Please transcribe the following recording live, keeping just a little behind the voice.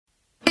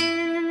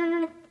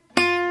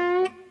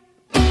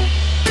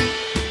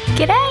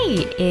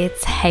G'day,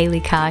 it's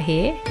Hayley Carr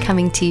here,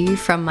 coming to you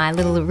from my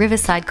little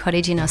riverside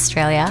cottage in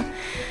Australia.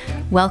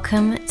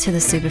 Welcome to the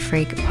Super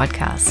Freak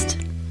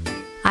podcast.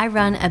 I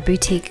run a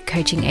boutique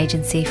coaching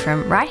agency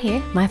from right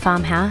here, my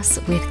farmhouse,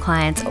 with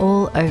clients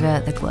all over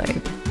the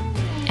globe.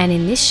 And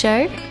in this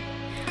show,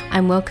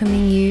 I'm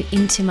welcoming you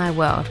into my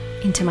world,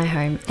 into my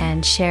home,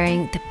 and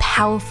sharing the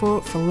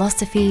powerful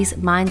philosophies,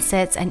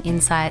 mindsets, and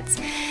insights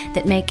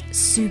that make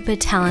super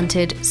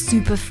talented,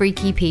 super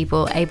freaky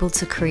people able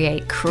to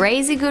create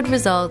crazy good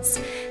results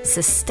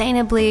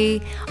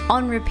sustainably,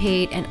 on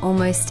repeat, and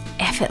almost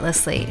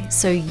effortlessly,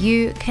 so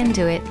you can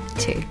do it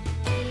too.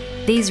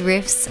 These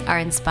riffs are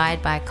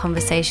inspired by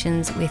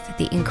conversations with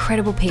the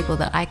incredible people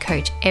that I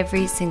coach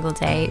every single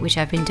day, which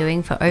I've been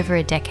doing for over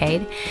a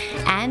decade,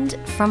 and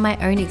from my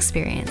own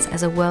experience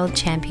as a world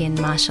champion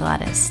martial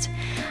artist.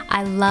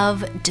 I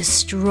love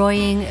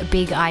destroying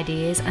big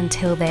ideas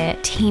until they're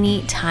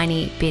teeny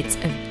tiny bits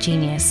of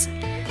genius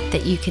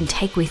that you can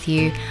take with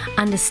you,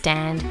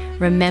 understand,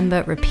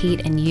 remember,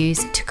 repeat, and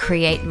use to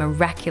create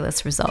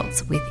miraculous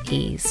results with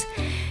ease.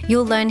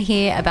 You'll learn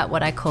here about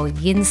what I call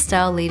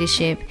yin-style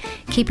leadership,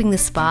 keeping the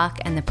spark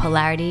and the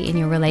polarity in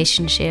your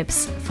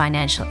relationships,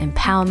 financial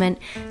empowerment,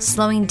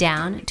 slowing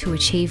down to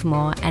achieve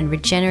more, and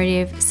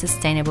regenerative,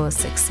 sustainable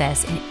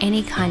success in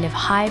any kind of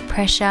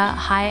high-pressure,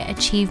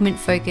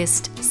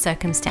 high-achievement-focused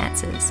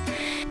circumstances.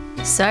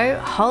 So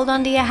hold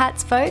on to your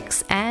hats,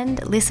 folks,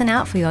 and listen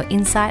out for your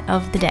insight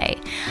of the day.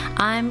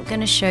 I'm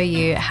going to show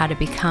you how to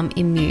become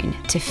immune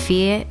to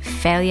fear,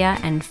 failure,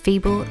 and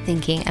feeble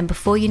thinking. And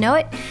before you know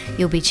it,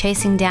 you'll be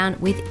chasing down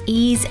with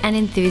ease and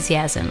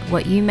enthusiasm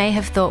what you may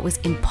have thought was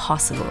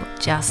impossible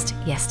just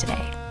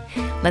yesterday.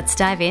 Let's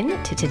dive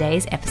into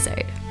today's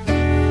episode.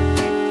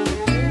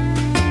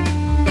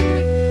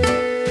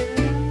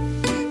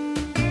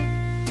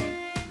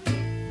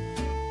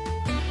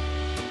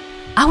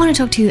 I want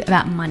to talk to you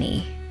about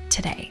money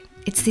today.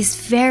 It's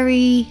this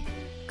very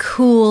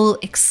cool,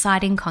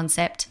 exciting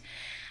concept,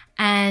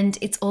 and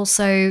it's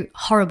also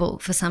horrible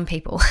for some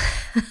people.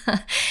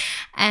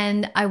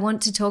 And I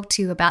want to talk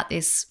to you about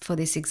this for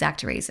this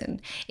exact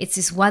reason. It's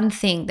this one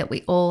thing that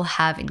we all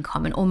have in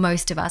common, or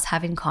most of us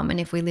have in common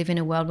if we live in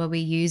a world where we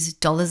use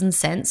dollars and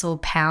cents or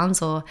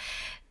pounds or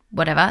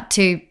whatever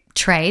to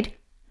trade,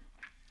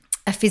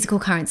 a physical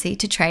currency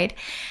to trade,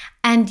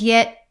 and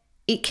yet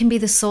it can be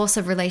the source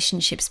of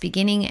relationships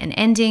beginning and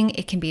ending.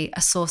 It can be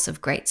a source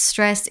of great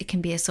stress. It can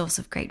be a source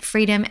of great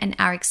freedom. And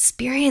our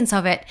experience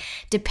of it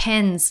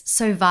depends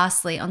so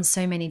vastly on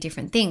so many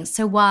different things.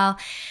 So while,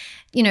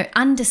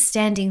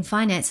 understanding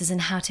finances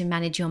and how to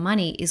manage your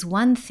money is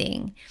one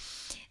thing,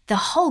 the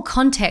whole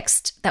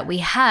context that we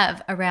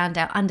have around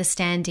our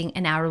understanding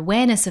and our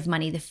awareness of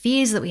money, the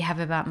fears that we have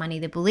about money,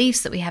 the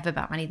beliefs that we have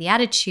about money, the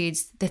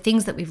attitudes, the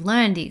things that we've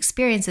learned, the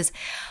experiences,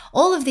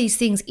 all of these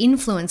things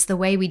influence the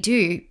way we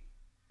do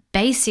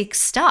basic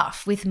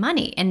stuff with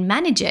money and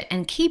manage it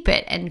and keep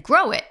it and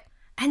grow it.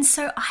 And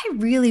so I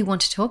really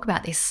want to talk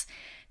about this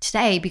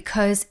today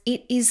because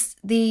it is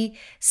the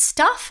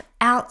stuff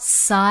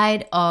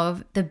outside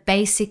of the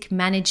basic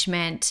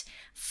management,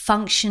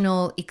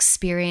 functional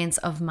experience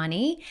of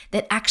money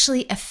that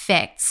actually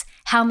affects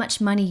how much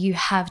money you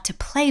have to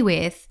play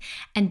with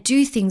and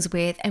do things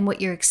with, and what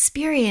your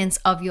experience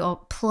of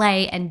your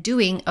play and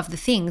doing of the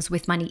things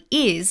with money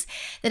is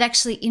that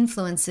actually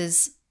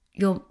influences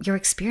your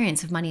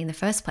experience of money in the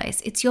first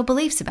place. It's your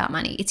beliefs about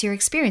money. It's your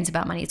experience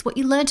about money. It's what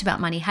you learned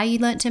about money, how you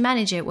learned to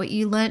manage it, what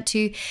you learned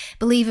to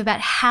believe about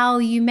how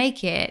you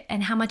make it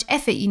and how much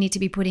effort you need to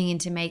be putting in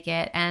to make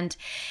it. And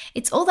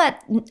it's all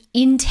that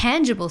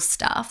intangible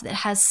stuff that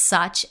has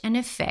such an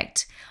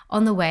effect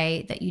on the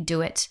way that you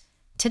do it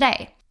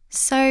today.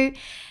 So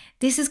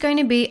this is going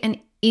to be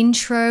an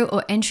intro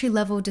or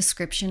entry-level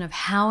description of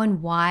how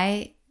and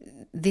why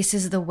this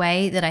is the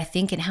way that I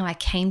think and how I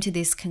came to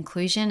this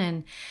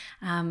conclusion,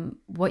 and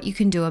what you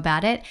can do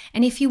about it.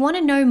 And if you want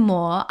to know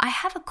more, I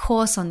have a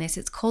course on this.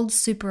 It's called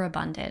Super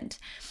Abundant.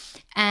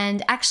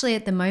 And actually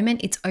at the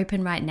moment it's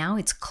open right now.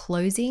 It's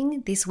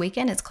closing this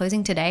weekend. It's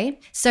closing today.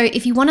 So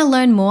if you want to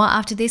learn more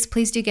after this,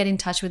 please do get in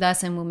touch with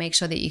us and we'll make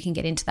sure that you can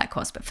get into that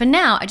course. But for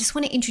now, I just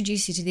want to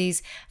introduce you to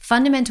these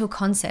fundamental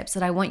concepts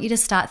that I want you to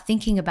start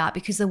thinking about,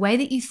 because the way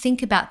that you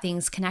think about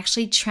things can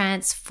actually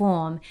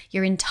transform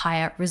your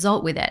entire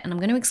result with it. And I'm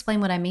going to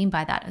explain what I mean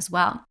by that as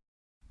well.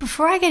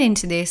 Before I get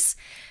into this,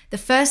 the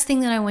first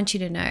thing that I want you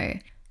to know,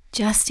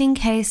 just in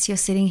case you're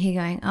sitting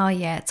here going, oh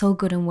yeah, it's all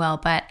good and well,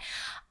 but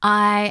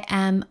I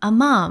am a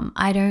mum,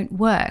 I don't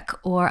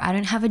work, or I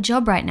don't have a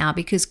job right now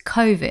because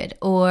COVID,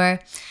 or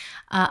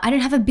I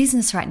don't have a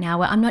business right now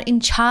where I'm not in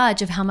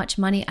charge of how much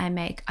money I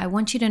make. I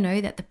want you to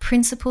know that the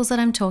principles that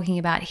I'm talking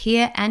about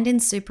here and in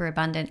Super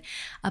Abundant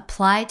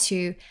apply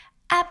to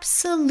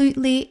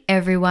absolutely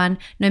everyone,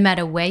 no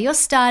matter where you're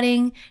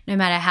starting, no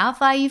matter how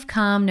far you've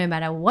come, no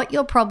matter what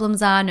your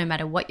problems are, no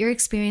matter what your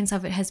experience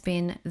of it has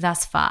been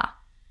thus far.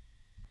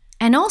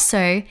 And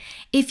also,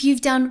 if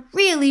you've done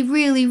really,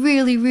 really,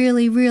 really,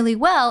 really, really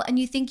well and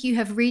you think you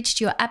have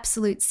reached your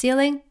absolute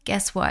ceiling,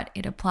 guess what?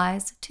 It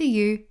applies to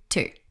you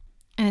too.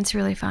 And it's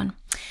really fun.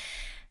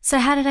 So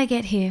how did I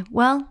get here?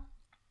 Well,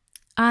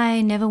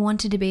 I never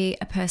wanted to be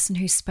a person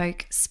who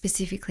spoke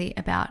specifically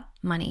about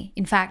money.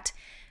 In fact,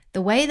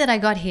 the way that I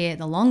got here,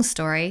 the long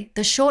story,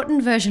 the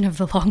shortened version of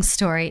the long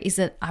story is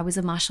that I was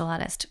a martial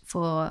artist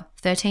for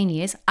 13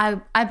 years.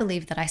 I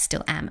believe that I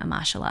still am a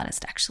martial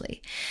artist,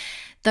 actually.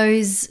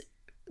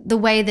 The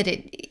way that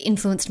it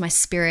influenced my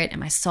spirit and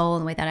my soul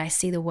and the way that I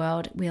see the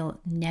world will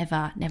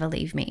never, never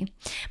leave me.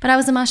 But I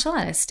was a martial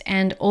artist,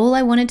 and all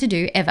I wanted to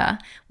do ever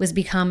was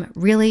become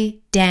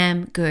really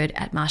damn good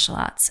at martial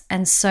arts.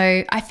 And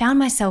so I found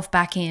myself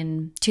back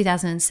in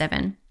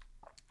 2007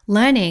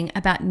 learning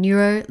about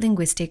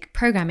neuro-linguistic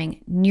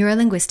programming,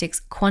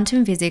 neurolinguistics,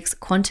 quantum physics,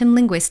 quantum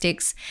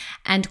linguistics,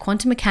 and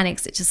quantum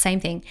mechanics. It's the same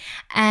thing.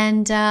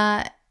 And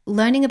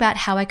learning about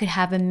how I could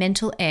have a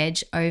mental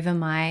edge over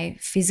my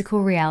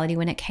physical reality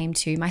when it came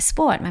to my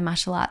sport, my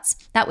martial arts.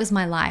 That was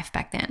my life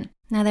back then.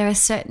 Now, there are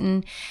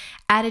certain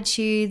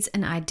attitudes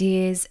and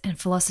ideas and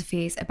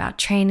philosophies about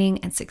training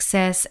and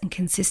success and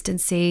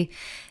consistency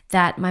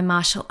that my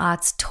martial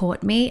arts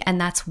taught me.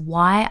 And that's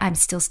why I'm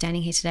still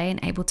standing here today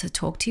and able to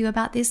talk to you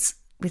about this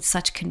with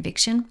such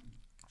conviction.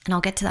 And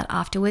I'll get to that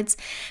afterwards.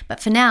 But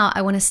for now,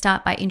 I want to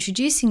start by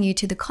introducing you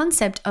to the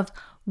concept of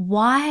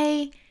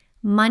why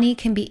money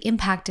can be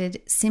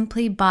impacted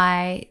simply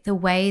by the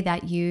way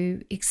that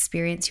you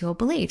experience your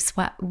beliefs,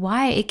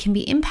 why it can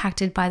be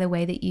impacted by the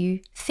way that you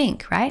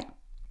think, right?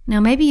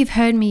 Now, maybe you've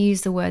heard me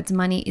use the words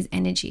money is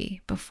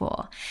energy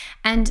before.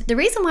 And the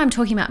reason why I'm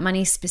talking about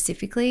money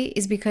specifically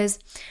is because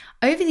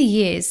over the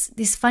years,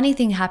 this funny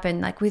thing happened,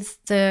 like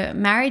with the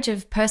marriage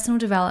of personal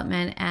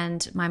development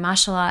and my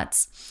martial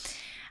arts.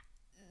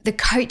 The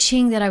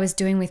coaching that I was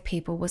doing with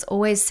people was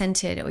always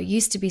centered, or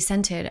used to be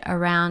centered,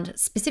 around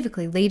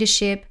specifically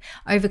leadership,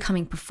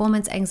 overcoming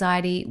performance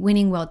anxiety,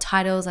 winning world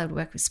titles. I would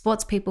work with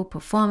sports people,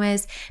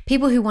 performers,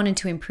 people who wanted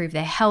to improve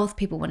their health,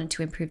 people wanted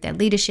to improve their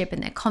leadership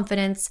and their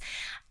confidence,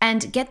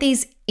 and get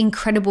these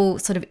incredible,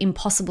 sort of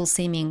impossible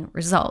seeming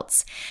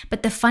results.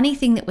 But the funny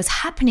thing that was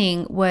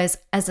happening was,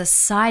 as a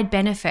side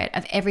benefit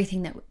of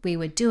everything that we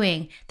were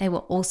doing, they were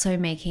also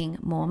making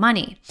more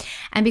money.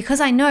 And because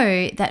I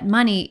know that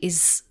money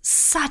is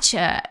such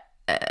a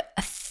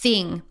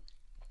thing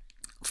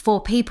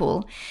for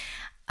people,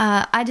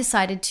 I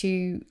decided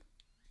to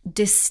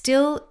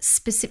distill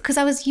specific, because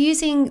I was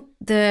using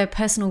the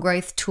personal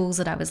growth tools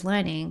that I was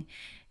learning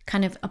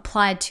kind of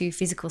applied to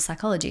physical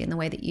psychology and the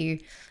way that you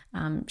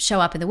show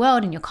up in the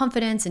world and your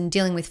confidence and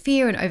dealing with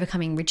fear and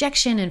overcoming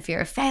rejection and fear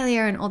of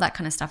failure and all that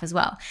kind of stuff as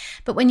well.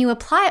 But when you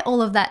apply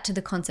all of that to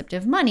the concept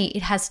of money,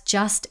 it has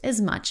just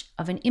as much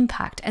of an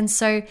impact. And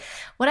so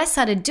what I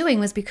started doing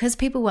was, because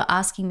people were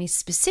asking me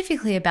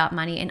specifically about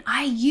money, and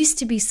I used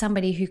to be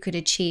somebody who could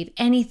achieve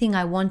anything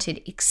I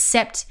wanted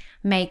except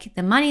make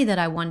the money that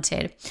I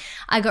wanted,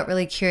 I got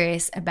really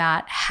curious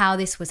about how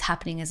this was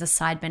happening as a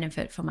side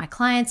benefit for my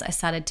clients. I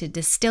started to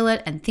distill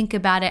it and think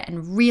about it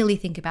and really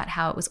think about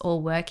how it was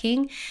all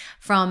working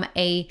from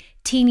a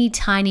teeny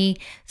tiny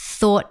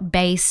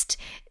thought-based,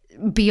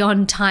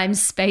 beyond time,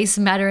 space,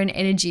 matter, and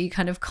energy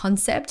kind of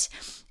concept,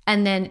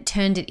 and then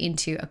turned it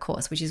into a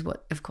course, which is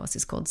what, of course,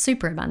 is called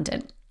Super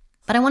Abundant.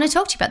 But I want to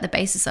talk to you about the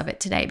basis of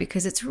it today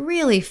because it's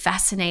really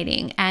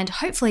fascinating, and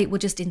hopefully it will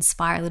just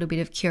inspire a little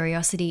bit of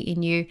curiosity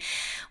in you,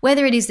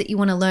 whether it is that you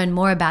want to learn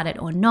more about it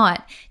or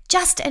not.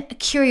 Just a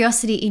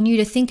curiosity in you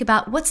to think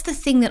about, what's the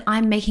thing that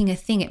I'm making a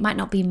thing? It might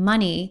not be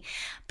money,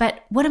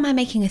 but what am I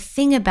making a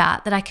thing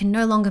about that I can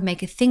no longer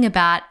make a thing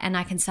about, and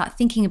I can start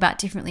thinking about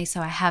differently so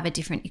I have a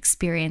different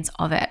experience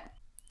of it.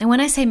 And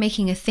when I say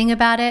making a thing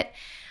about it,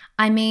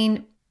 I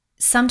mean,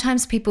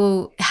 sometimes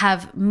people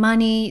have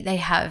money, they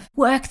have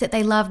work that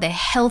they love, their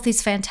health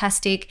is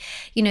fantastic,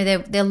 you know,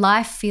 their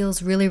life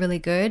feels really, really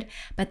good,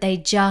 but they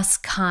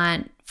just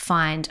can't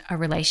find a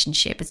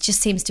relationship. It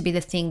just seems to be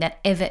the thing that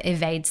ever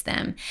evades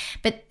them.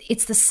 But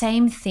it's the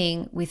same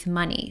thing with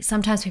money.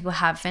 Sometimes people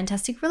have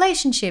fantastic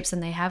relationships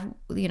and they have,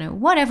 you know,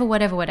 whatever,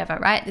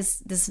 right?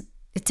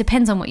 It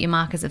depends on what your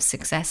markers of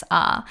success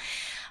are.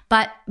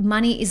 But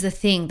money is the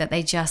thing that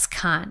they just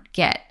can't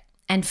get.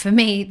 And for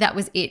me, that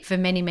was it for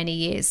many, many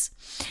years.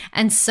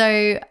 And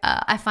so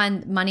I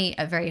find money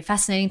a very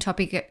fascinating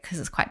topic because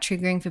it's quite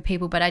triggering for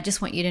people. But I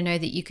just want you to know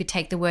that you could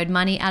take the word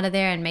money out of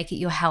there and make it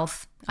your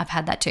health. I've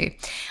had that too.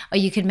 Or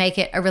you could make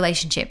it a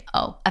relationship.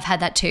 Oh, I've had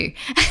that too.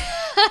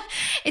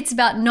 It's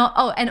about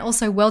and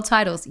also world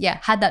titles. Yeah,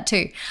 had that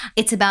too.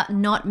 It's about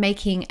not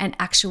making an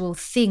actual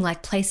thing,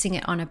 like placing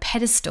it on a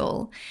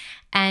pedestal,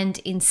 and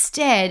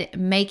instead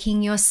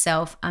making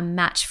yourself a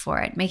match for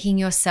it, making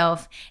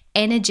yourself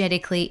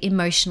energetically,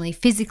 emotionally,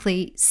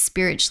 physically,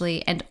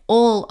 spiritually, and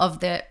all of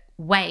the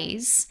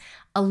ways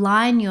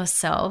align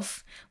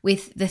yourself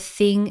with the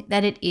thing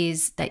that it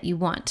is that you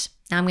want.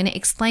 Now, I'm going to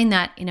explain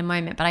that in a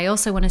moment, but I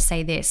also want to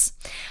say this.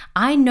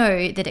 I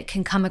know that it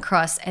can come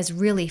across as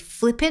really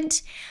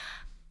flippant,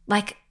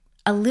 like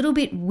a little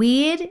bit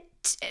weird,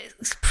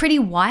 pretty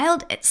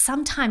wild.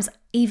 Sometimes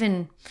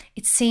even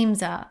it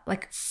seems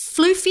like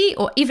floofy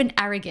or even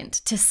arrogant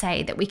to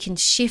say that we can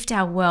shift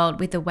our world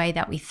with the way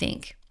that we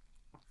think.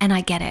 And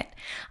I get it.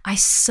 I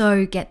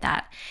so get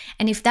that.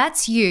 And if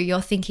that's you,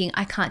 you're thinking,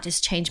 I can't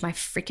just change my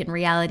freaking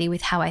reality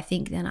with how I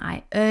think, then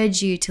I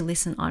urge you to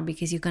listen on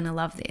because you're going to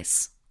love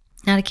this.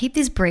 Now, to keep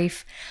this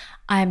brief,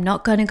 I am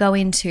not going to go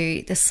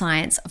into the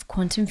science of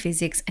quantum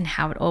physics and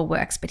how it all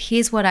works, but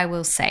here's what I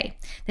will say.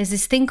 There's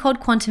this thing called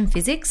quantum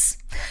physics.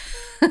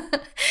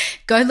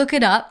 Go look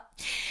it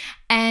up.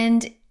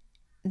 And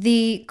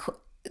the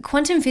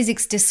quantum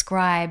physics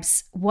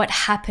describes what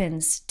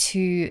happens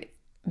to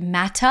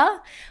matter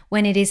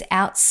when it is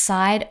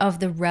outside of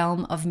the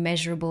realm of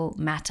measurable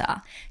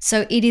matter.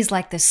 So it is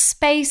like the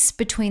space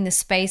between the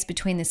space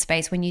between the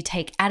space when you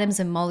take atoms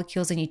and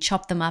molecules and you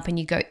chop them up and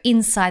you go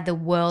inside the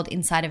world,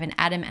 inside of an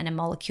atom and a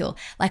molecule.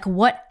 Like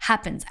what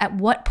happens? At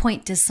what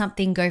point does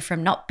something go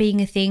from not being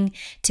a thing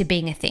to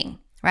being a thing,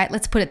 right?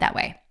 Let's put it that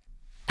way.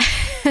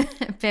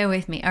 Bear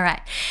with me. All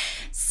right.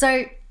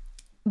 So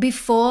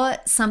before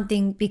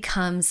something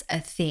becomes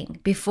a thing,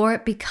 before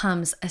it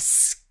becomes a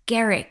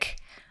skerrick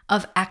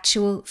of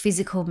actual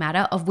physical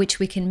matter of which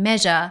we can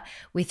measure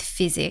with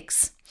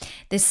physics,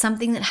 there's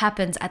something that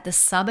happens at the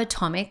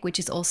subatomic, which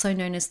is also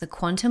known as the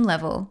quantum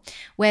level,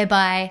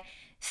 whereby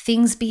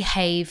things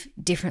behave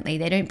differently.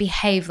 They don't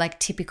behave like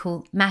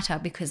typical matter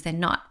because they're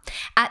not.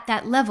 At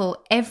that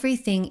level,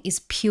 everything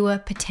is pure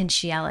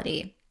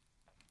potentiality.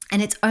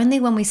 And it's only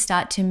when we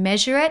start to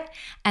measure it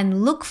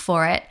and look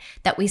for it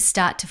that we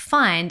start to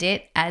find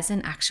it as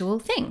an actual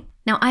thing.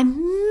 Now, I'm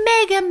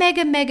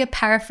mega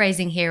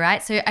paraphrasing here,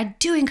 right? So I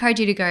do encourage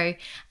you to go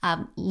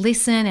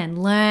listen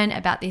and learn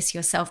about this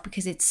yourself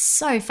because it's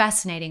so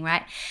fascinating,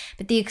 right?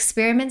 But the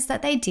experiments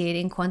that they did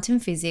in quantum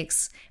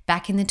physics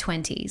back in the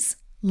 20s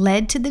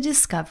led to the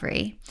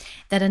discovery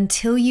that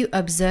until you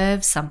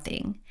observe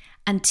something,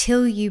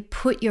 until you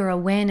put your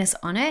awareness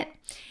on it,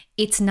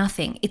 it's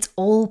nothing. It's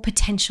all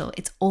potential.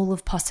 It's all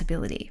of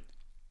possibility.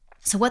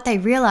 So what they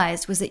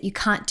realized was that you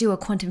can't do a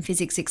quantum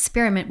physics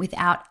experiment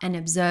without an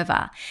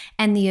observer,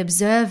 and the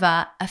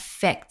observer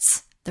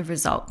affects the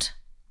result.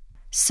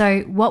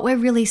 So what we're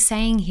really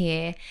saying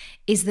here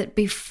is that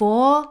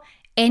before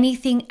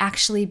anything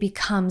actually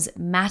becomes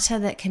matter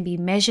that can be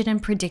measured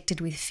and predicted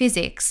with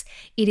physics,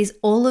 it is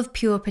all of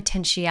pure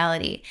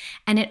potentiality.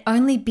 And it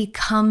only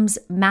becomes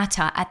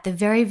matter at the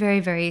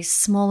very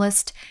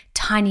smallest,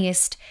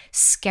 tiniest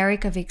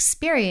skerrick of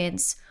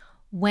experience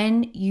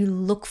when you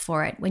look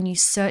for it, when you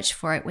search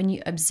for it, when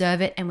you observe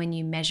it, and when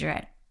you measure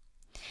it.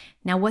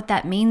 Now, what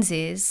that means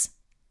is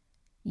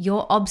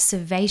your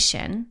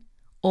observation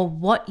or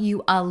what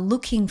you are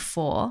looking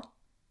for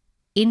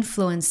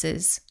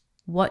influences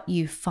what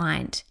you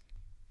find.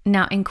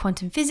 Now, in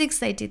quantum physics,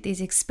 they did these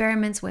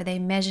experiments where they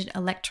measured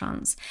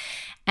electrons.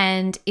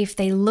 And if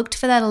they looked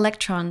for that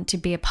electron to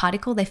be a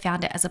particle, they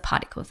found it as a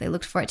particle. If they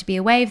looked for it to be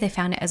a wave, they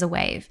found it as a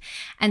wave.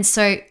 And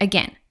so,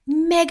 again,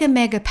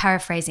 mega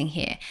paraphrasing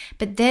here.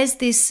 But there's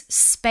this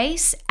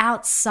space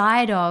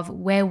outside of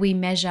where we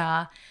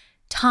measure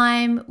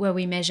time, where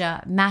we measure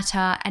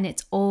matter, and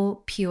it's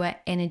all pure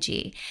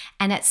energy.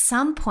 And at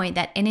some point,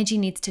 that energy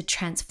needs to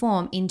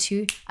transform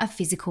into a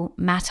physical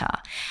matter.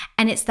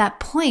 And it's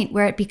that point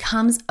where it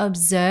becomes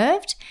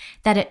observed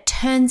that it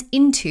turns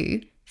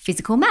into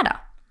physical matter.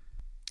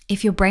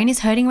 If your brain is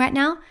hurting right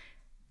now,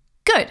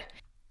 good.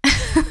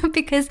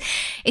 Because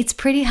it's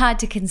pretty hard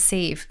to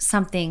conceive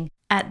something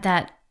at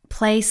that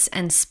place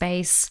and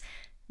space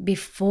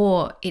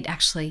before it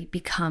actually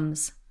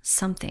becomes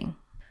something.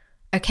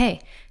 Okay,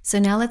 so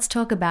now let's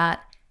talk about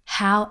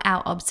how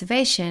our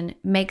observation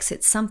makes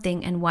it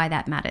something and why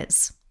that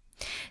matters.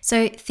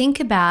 So think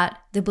about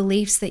the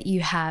beliefs that you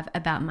have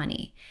about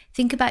money.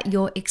 Think about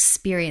your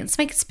experience.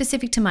 Make it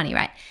specific to money,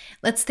 right?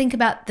 Let's think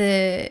about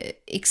the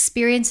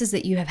experiences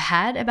that you have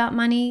had about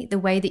money, the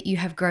way that you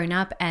have grown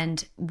up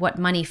and what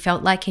money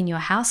felt like in your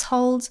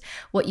household,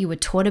 what you were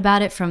taught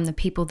about it from the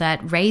people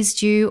that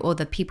raised you or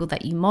the people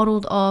that you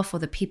modeled off or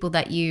the people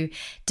that you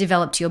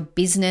developed your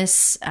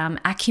business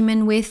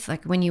acumen with,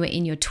 like when you were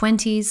in your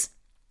 20s.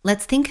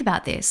 Let's think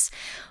about this.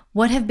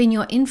 What have been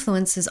your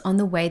influences on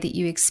the way that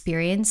you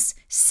experience,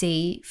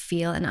 see,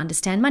 feel, and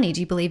understand money?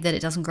 Do you believe that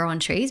it doesn't grow on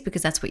trees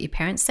because that's what your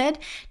parents said?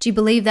 Do you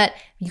believe that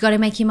you got to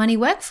make your money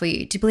work for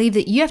you? Do you believe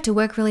that you have to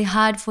work really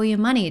hard for your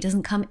money? It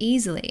doesn't come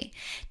easily.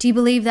 Do you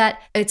believe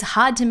that it's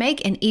hard to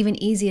make and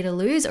even easier to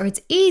lose, or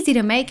it's easy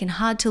to make and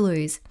hard to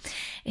lose?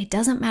 It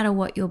doesn't matter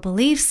what your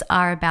beliefs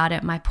are about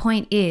it. My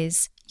point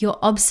is, your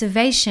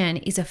observation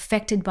is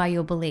affected by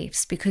your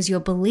beliefs because your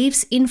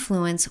beliefs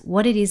influence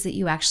what it is that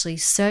you actually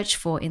search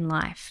for in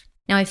life.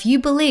 Now, if you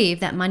believe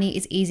that money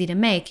is easy to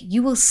make,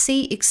 you will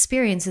see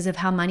experiences of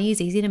how money is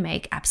easy to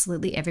make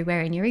absolutely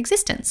everywhere in your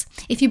existence.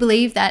 If you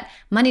believe that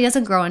money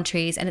doesn't grow on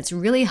trees and it's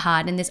really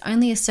hard and there's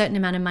only a certain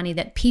amount of money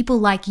that people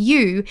like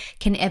you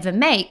can ever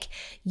make,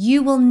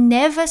 you will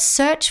never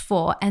search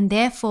for and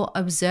therefore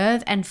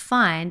observe and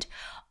find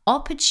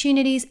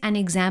opportunities and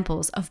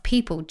examples of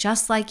people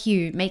just like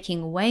you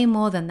making way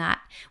more than that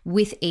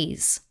with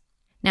ease.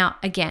 Now,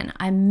 again,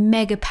 I'm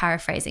mega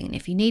paraphrasing, and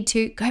if you need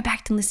to, go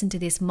back and listen to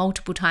this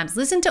multiple times.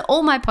 Listen to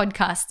all my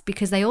podcasts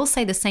because they all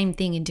say the same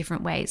thing in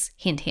different ways.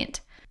 Hint,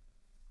 hint.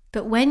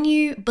 But when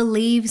you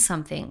believe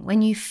something,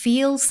 when you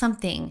feel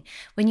something,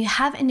 when you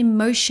have an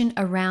emotion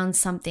around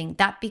something,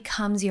 that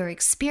becomes your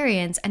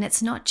experience. And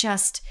it's not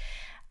just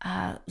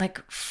like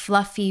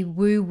fluffy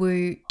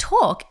woo-woo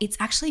talk. It's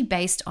actually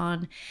based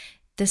on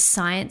the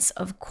science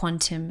of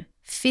quantum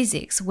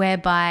physics,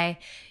 whereby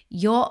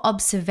your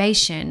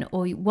observation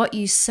or what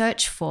you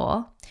search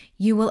for,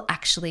 you will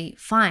actually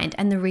find.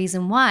 And the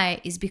reason why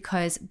is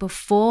because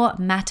before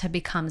matter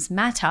becomes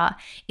matter,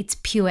 it's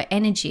pure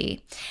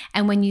energy.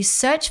 And when you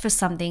search for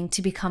something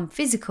to become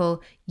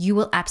physical, you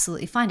will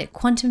absolutely find it.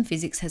 Quantum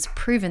physics has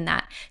proven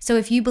that. So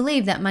if you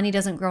believe that money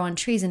doesn't grow on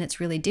trees and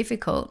it's really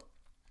difficult,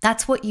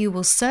 that's what you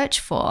will search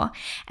for.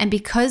 And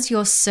because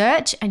your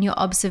search and your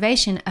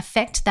observation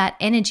affect that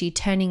energy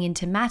turning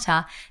into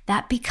matter,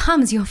 that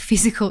becomes your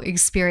physical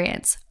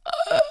experience.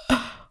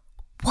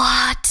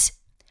 What?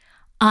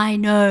 I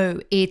know,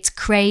 it's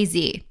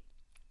crazy.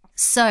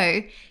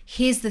 So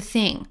here's the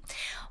thing.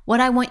 What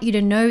I want you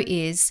to know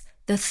is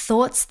the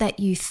thoughts that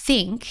you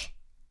think,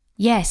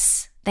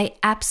 yes, they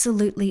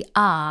absolutely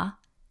are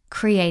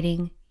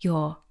creating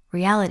your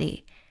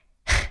reality.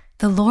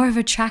 The law of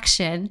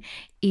attraction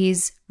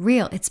is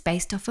real. It's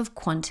based off of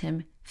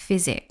quantum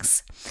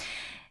physics.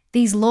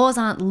 These laws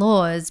aren't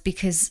laws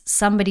because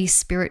somebody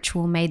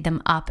spiritual made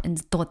them up and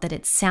thought that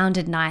it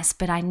sounded nice,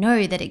 but I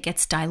know that it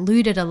gets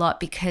diluted a lot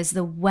because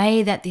the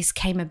way that this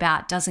came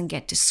about doesn't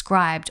get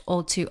described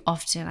all too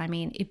often. I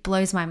mean, it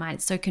blows my mind.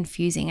 It's so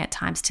confusing at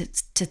times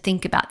to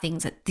think about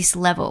things at this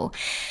level.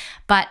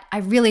 But I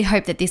really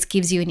hope that this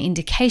gives you an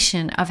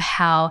indication of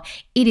how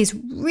it is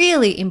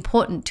really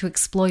important to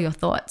explore your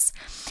thoughts.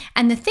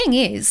 And the thing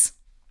is,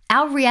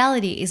 our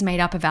reality is made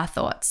up of our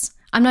thoughts.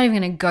 I'm not even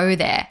going to go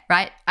there,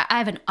 right? I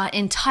have an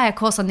entire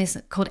course on this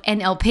called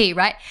NLP,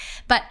 right?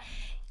 But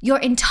your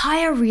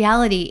entire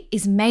reality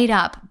is made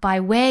up by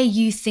where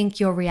you think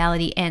your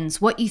reality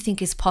ends, what you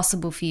think is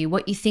possible for you,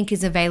 what you think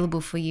is available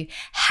for you,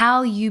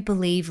 how you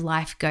believe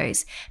life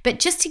goes. But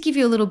just to give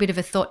you a little bit of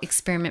a thought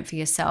experiment for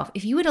yourself,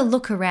 if you were to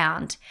look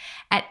around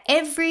at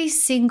every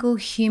single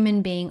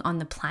human being on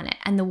the planet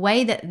and the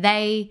way that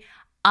they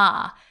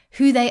are,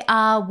 who they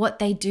are, what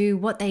they do,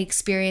 what they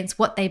experience,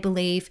 what they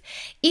believe.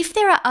 If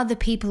there are other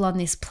people on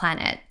this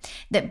planet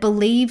that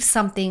believe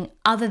something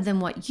other than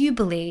what you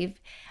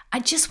believe, I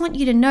just want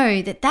you to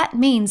know that that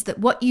means that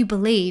what you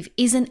believe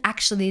isn't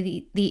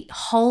actually the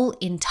whole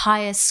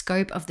entire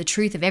scope of the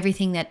truth of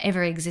everything that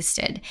ever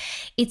existed.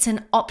 It's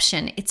an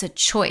option. It's a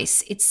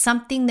choice. It's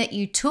something that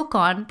you took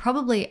on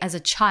probably as a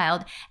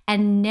child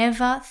and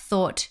never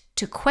thought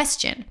to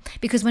question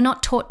because we're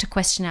not taught to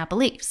question our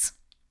beliefs.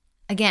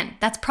 Again,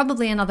 that's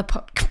probably another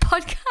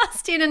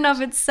podcast in and of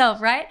itself,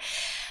 right?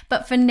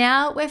 But for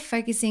now, we're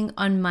focusing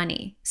on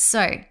money.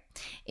 So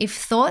if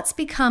thoughts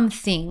become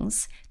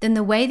things, then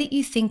the way that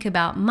you think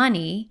about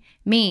money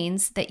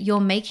means that you're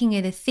making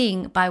it a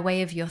thing by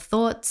way of your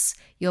thoughts,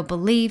 your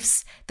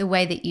beliefs, the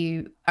way that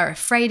you are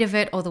afraid of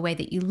it or the way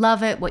that you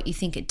love it, what you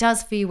think it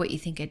does for you, what you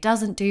think it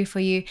doesn't do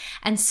for you.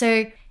 And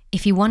so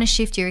if you want to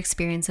shift your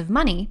experience of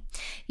money,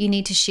 you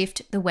need to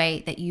shift the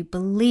way that you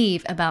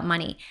believe about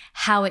money,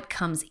 how it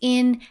comes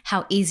in,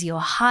 how easy or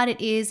hard it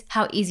is,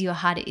 how easy or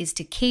hard it is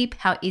to keep,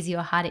 how easy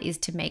or hard it is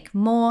to make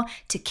more,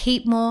 to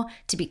keep more,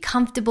 to be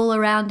comfortable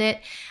around it,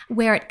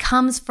 where it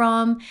comes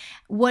from,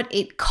 what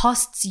it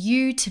costs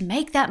you to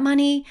make that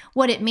money,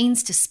 what it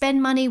means to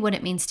spend money, what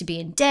it means to be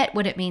in debt,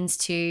 what it means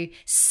to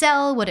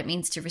sell, what it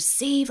means to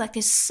receive. Like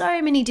there's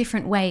so many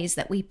different ways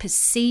that we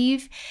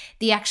perceive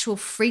the actual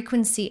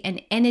frequency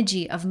and energy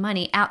of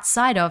money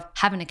outside of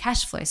having a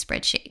cash flow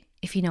spreadsheet,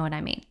 if you know what I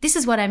mean. This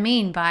is what I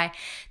mean by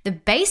the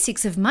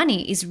basics of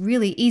money is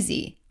really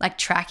easy, like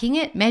tracking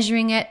it,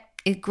 measuring it,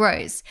 it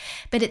grows.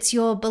 But it's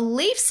your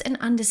beliefs and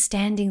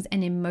understandings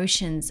and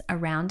emotions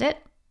around it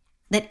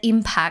that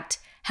impact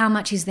how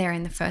much is there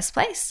in the first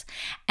place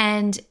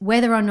and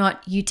whether or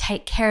not you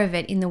take care of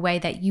it in the way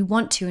that you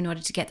want to in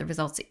order to get the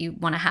results that you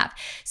want to have.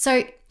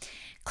 So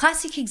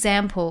classic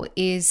example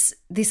is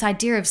this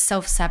idea of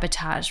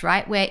self-sabotage,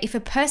 right? Where if a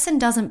person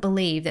doesn't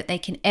believe that they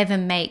can ever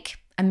make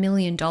 $1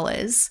 million,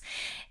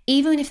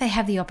 even if they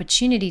have the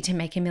opportunity to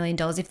make $1 million,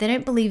 if they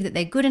don't believe that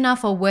they're good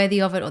enough or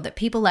worthy of it or that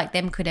people like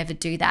them could ever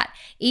do that,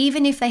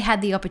 even if they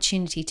had the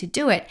opportunity to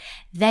do it,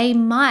 they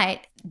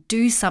might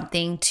do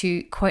something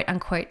to quote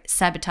unquote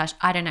sabotage.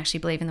 I don't actually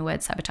believe in the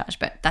word sabotage,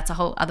 but that's a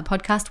whole other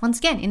podcast once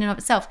again in and of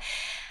itself.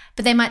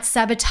 But they might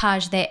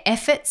sabotage their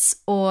efforts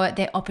or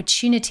their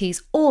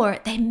opportunities, or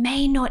they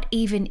may not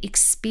even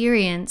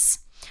experience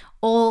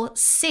or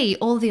see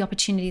all the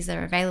opportunities that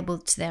are available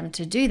to them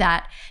to do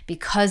that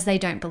because they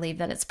don't believe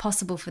that it's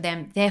possible for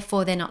them.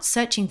 Therefore, they're not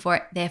searching for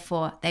it.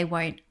 Therefore, they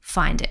won't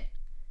find it.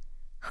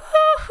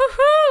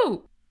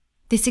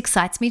 This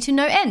excites me to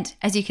no end,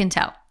 as you can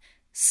tell.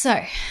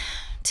 So,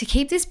 to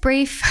keep this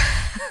brief,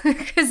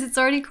 because it's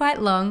already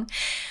quite long,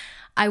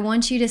 I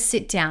want you to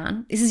sit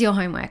down. This is your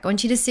homework. I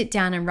want you to sit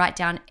down and write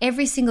down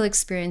every single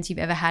experience you've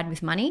ever had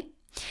with money.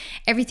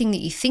 Everything that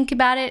you think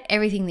about it,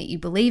 everything that you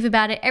believe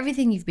about it,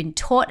 everything you've been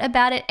taught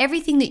about it,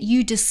 everything that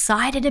you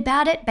decided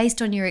about it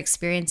based on your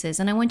experiences.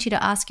 And I want you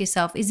to ask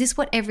yourself, is this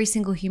what every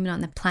single human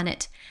on the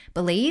planet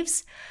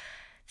believes?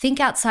 Think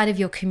outside of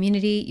your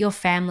community, your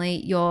family,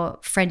 your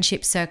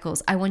friendship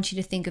circles. I want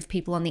you to think of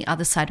people on the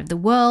other side of the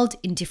world,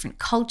 in different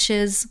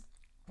cultures,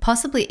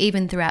 possibly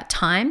even throughout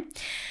time,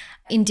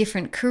 in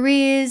different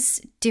careers,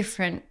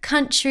 different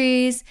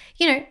countries,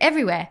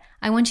 everywhere.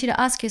 I want you to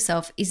ask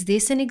yourself, is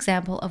this an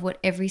example of what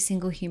every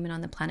single human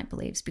on the planet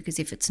believes? Because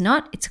if it's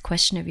not, it's a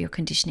question of your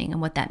conditioning.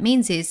 And what that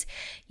means is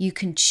you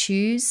can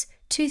choose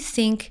to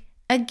think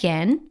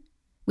again,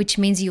 which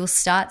means you'll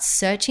start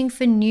searching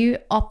for new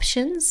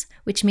options,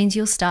 which means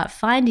you'll start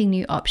finding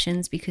new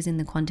options, because in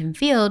the quantum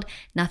field,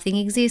 nothing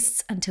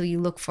exists until you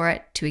look for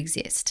it to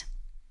exist.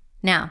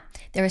 Now,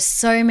 there are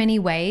so many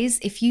ways.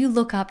 If you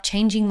look up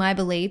changing my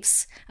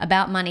beliefs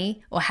about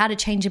money or how to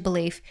change a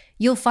belief,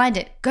 you'll find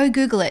it. Go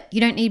Google it.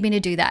 You don't need me to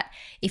do that.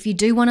 If you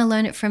do want to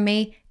learn it from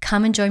me,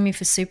 come and join me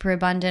for Super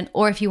Abundant.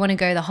 Or if you want to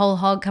go the whole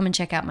hog, come and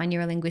check out my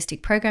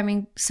Neuro-Linguistic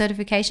Programming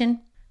certification.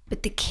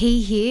 But the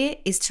key here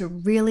is to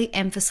really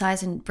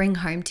emphasize and bring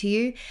home to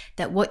you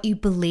that what you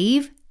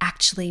believe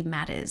actually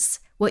matters.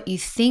 What you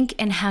think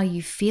and how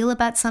you feel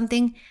about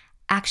something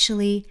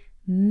actually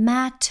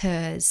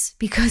matters,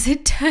 because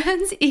it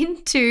turns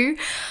into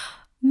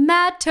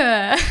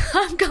matter.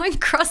 I'm going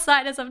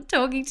cross-eyed as I'm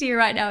talking to you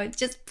right now. It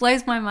just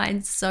blows my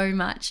mind so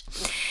much.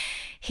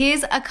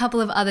 Here's a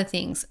couple of other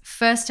things.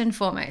 First and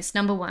foremost,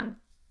 number one,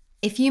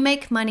 if you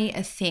make money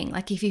a thing,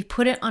 like if you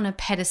put it on a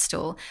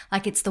pedestal,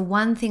 like it's the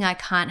one thing I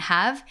can't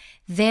have,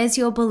 there's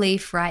your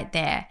belief right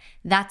there.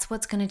 That's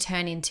what's going to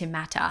turn into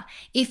matter.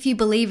 If you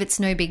believe it's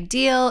no big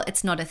deal,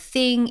 it's not a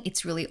thing,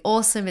 it's really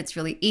awesome, it's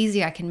really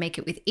easy, I can make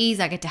it with ease,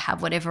 I get to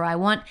have whatever I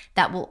want,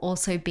 that will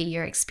also be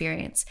your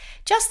experience.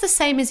 Just the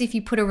same as if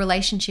you put a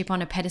relationship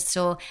on a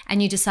pedestal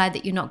and you decide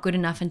that you're not good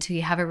enough until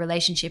you have a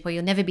relationship, or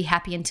you'll never be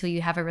happy until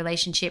you have a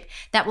relationship,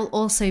 that will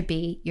also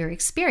be your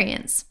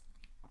experience.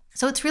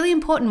 So it's really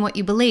important what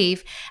you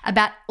believe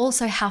about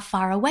also how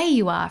far away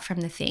you are from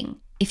the thing.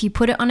 If you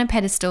put it on a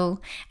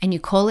pedestal and you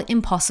call it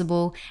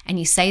impossible and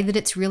you say that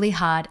it's really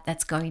hard,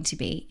 that's going to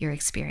be your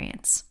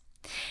experience.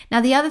 Now,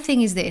 the other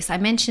thing is this. I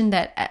mentioned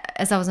that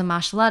as I was a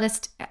martial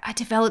artist, I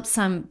developed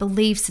some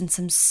beliefs and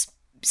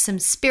some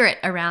spirit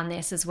around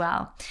this as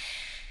well.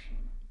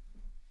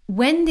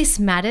 When this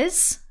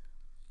matters,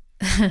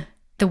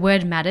 the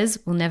word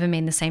matters will never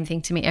mean the same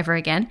thing to me ever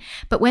again,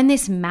 but when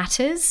this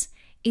matters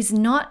is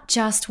not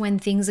just when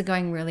things are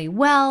going really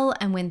well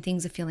and when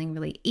things are feeling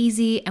really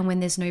easy and when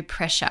there's no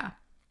pressure,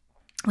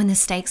 when the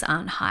stakes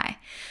aren't high.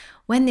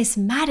 When this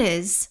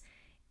matters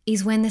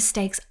is when the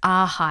stakes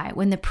are high,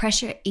 when the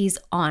pressure is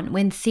on,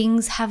 when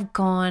things have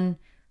gone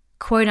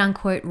quote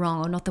unquote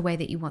wrong or not the way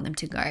that you want them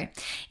to go.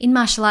 In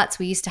martial arts,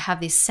 we used to have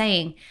this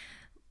saying,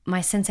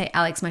 my sensei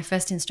Alex, my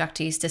first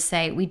instructor, used to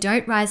say, we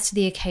don't rise to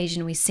the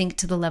occasion, we sink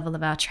to the level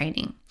of our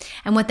training.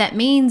 And what that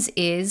means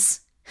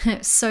is,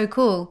 so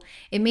cool.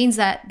 It means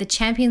that the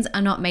champions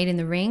are not made in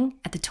the ring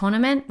at the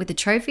tournament with the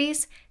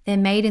trophies. They're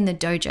made in the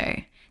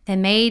dojo. They're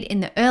made in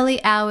the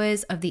early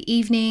hours of the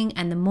evening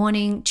and the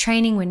morning,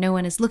 training when no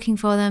one is looking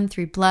for them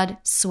through blood,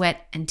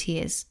 sweat, and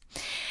tears.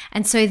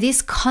 And so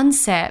this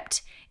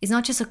concept is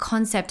not just a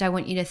concept I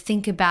want you to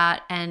think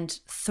about and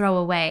throw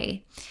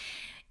away.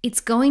 It's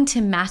going to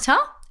matter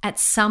at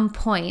some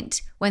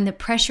point when the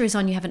pressure is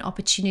on, you have an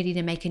opportunity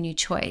to make a new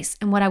choice.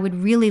 And what I would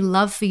really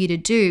love for you to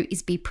do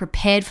is be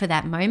prepared for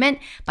that moment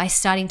by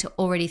starting to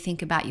already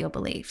think about your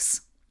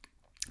beliefs.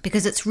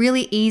 Because it's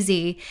really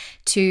easy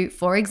to,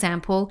 for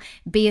example,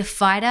 be a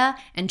fighter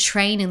and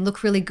train and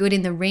look really good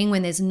in the ring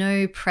when there's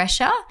no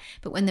pressure.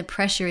 But when the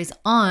pressure is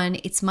on,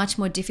 it's much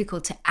more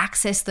difficult to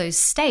access those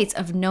states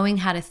of knowing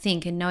how to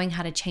think and knowing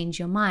how to change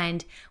your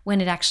mind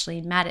when it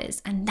actually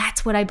matters. And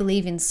that's what I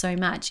believe in so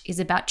much, is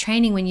about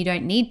training when you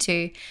don't need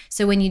to.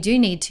 So when you do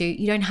need to,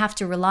 you don't have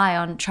to rely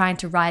on trying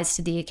to rise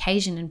to the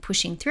occasion and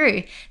pushing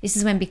through. This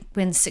is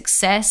when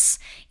success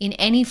in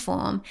any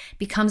form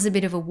becomes a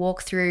bit of a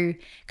walk through,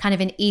 kind of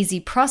an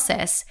easy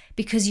process,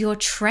 because you're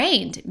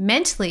trained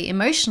mentally,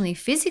 emotionally,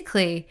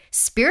 physically,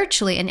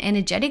 spiritually, and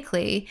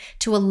energetically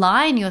to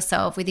align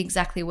yourself with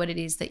exactly what it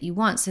is that you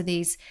want. So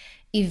these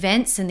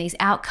events and these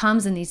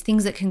outcomes and these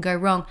things that can go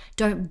wrong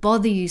don't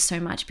bother you so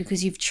much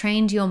because you've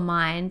trained your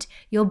mind,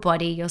 your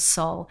body, your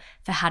soul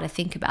for how to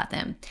think about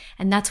them.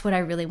 And that's what I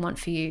really want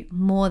for you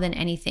more than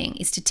anything,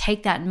 is to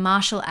take that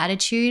martial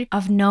attitude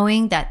of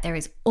knowing that there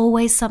is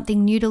always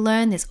something new to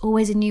learn. There's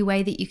always a new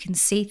way that you can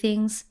see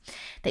things,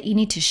 that you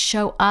need to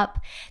show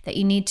up, that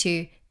you need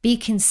to be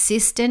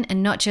consistent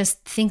and not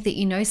just think that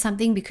you know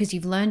something because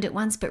you've learned it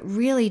once, but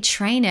really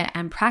train it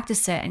and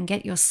practice it and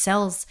get your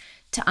cells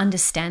to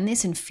understand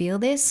this and feel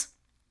this,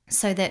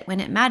 so that when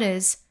it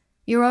matters,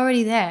 you're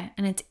already there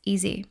and it's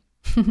easy.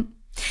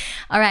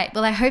 All right,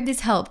 well, I hope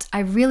this helped. I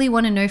really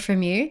want to know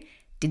from you,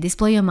 did this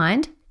blow your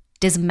mind?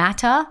 Does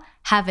matter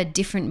have a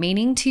different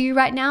meaning to you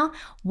right now?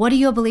 What are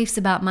your beliefs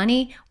about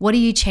money? What are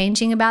you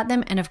changing about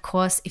them? And of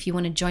course, if you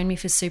want to join me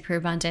for Super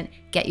Abundant,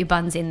 get your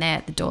buns in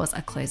there. The doors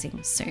are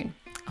closing soon.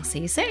 I'll see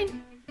you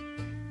soon.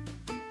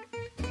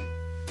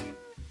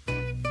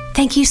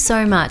 Thank you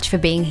so much for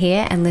being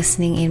here and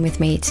listening in with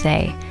me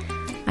today.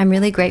 I'm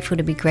really grateful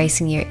to be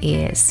gracing your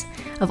ears.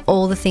 Of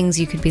all the things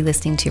you could be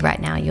listening to right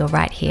now, you're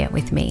right here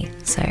with me.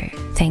 So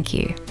thank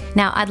you.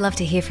 Now, I'd love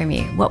to hear from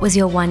you. What was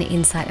your one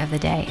insight of the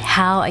day?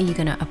 How are you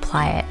going to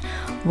apply it?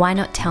 Why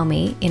not tell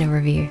me in a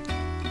review?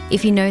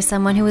 If you know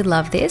someone who would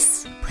love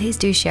this, please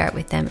do share it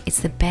with them.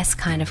 It's the best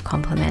kind of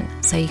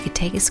compliment. So you could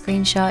take a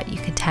screenshot, you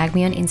could tag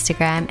me on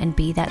Instagram and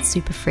be that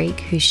super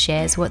freak who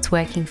shares what's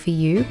working for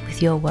you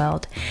with your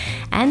world.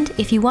 And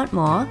if you want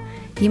more,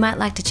 you might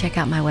like to check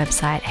out my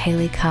website,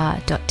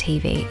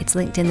 hayleycarr.tv. It's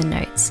linked in the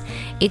notes.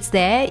 It's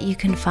there. You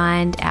can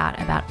find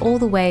out about all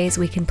the ways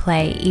we can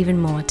play even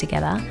more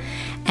together.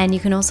 And you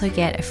can also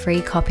get a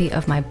free copy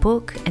of my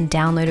book and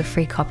download a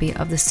free copy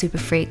of the Super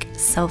Freak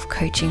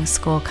Self-Coaching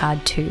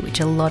Scorecard 2,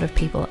 which a lot of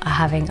people are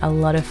having a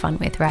lot of fun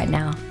with right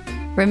now.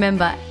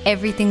 Remember,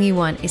 everything you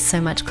want is so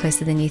much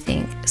closer than you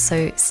think.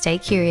 So stay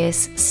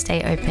curious,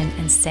 stay open,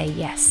 and say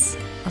yes.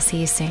 I'll see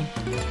you soon.